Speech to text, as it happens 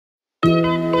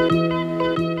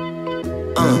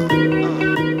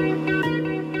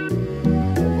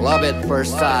Love at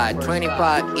first sight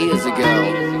 25 years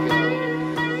ago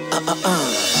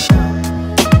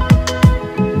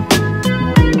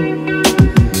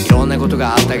いろんなこと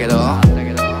があったけど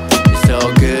It's so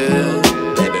good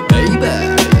baby baby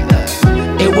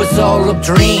It was all a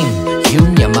dream言う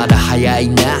にはまだ早い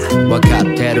な分かっ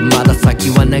てるまだ先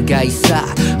は長いさ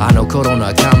あの頃の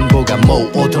赤ん坊がも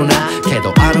う大人け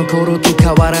どあの頃と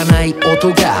変わらない音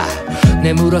が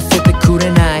眠らせてく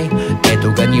れない江戸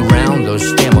が2ラウンド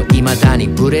しても未だに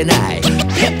ブレないヒ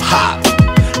ップホ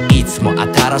ップいつも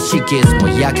新しいギズも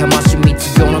やかまし三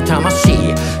つ子の魂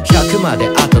100まで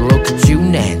あと60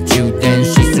年充電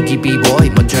しすぎ B-boy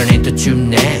も turn into 中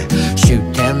年終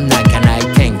点なんかない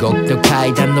天国の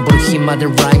階段登る日まで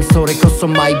rhyme それこそ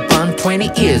毎晩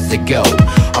20 years ago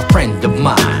A friend of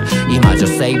mine 今女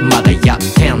性まだやっ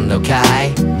てんのか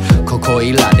いここ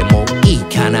いらでもいい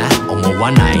かな思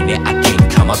わないね I think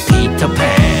I'm a Peter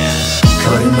Pan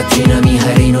これ街並み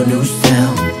入りの new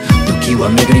sound 時は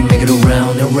巡り巡る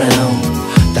round and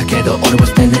round だけど俺は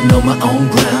standing on my own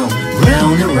ground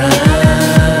round and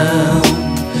round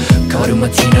変わる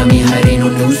街並み入りの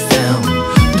new sound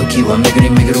時は巡り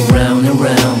巡る round and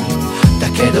round だ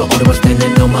けど俺は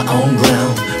standing on my own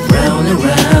ground round and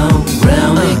round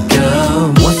round it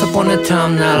go Once upon a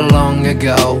time not long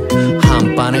ago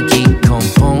半端なぎ根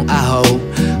本アホ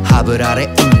はぶられう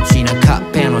んちなカ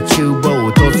ッペの厨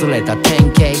房訪れた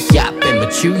典型やっべ夢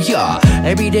中よ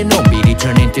Everyday のんびり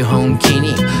turn into 本気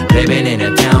にレベ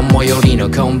ルなタウン最寄りの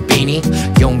コンビニ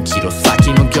4キロ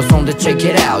先の漁村で check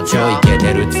it out ちょいけ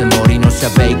てるつもりの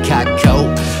喋り格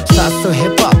好さっそヒ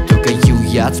ップホップとか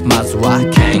言うやつまずは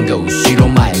看護後ろ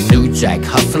前 New Jack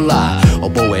Hustler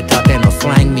覚えたてのス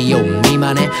ラング見よう見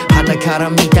まね旗から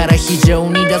見たら非常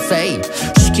にダセい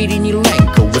しきりに連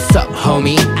呼 What's up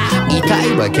homie 痛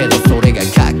いわけどそれが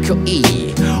かっこい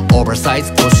いオーバーサイ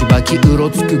ズ腰ばきうろ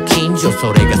つく近所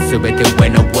それが全て上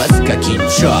のわずか緊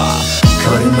張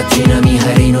変わる街並み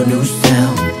入りの new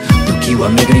sound 時は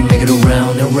巡り巡る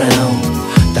round and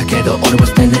round だけど俺は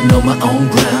standing on my own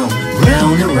ground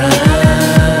round and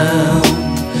round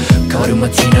変わる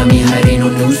街並み入りの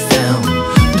new sound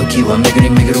時は巡り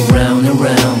巡る round and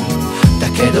round だ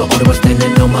けど俺は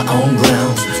standing on my own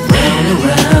ground round and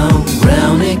round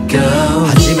round it go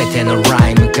初めてのラ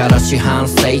イムから四半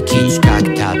世紀近く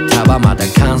経ったはまだ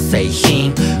完成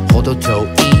品ほど遠い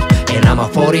And I'm a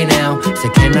 40 now 世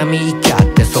間並み怒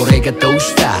ってそれがどう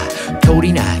した通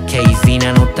りなKZ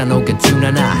名乗ったのが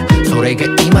17それが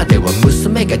今では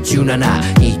娘が17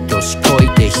愛しこい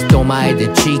て人前で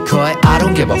ちこい I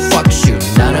don't give a fuck you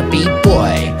なら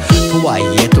B-boy とはい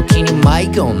え時に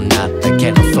迷子になった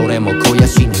けどそれも肥や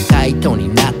しにタイト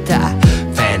になった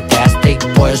Fantastic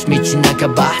boyish 道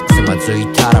半ばつまずい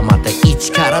たらまた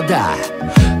一からだ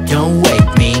Don't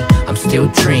wake me I'm still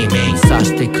dreaming さ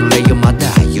してくれよまだ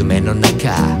夢の中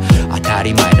当た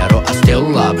り前だろ I still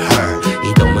love her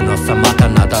挑むのさまた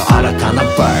など新たな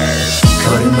verse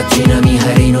変わる街並み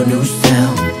入りの new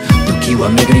sound 時は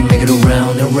巡り巡る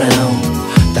round and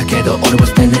round だけど俺は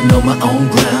standing on my own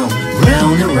ground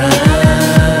round and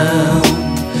round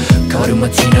変わる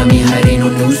街並み入りの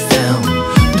new sound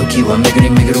時は巡り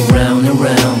巡る round and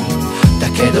round だ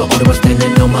けど俺は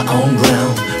standing on my own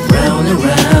ground round and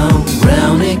round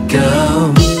round it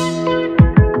go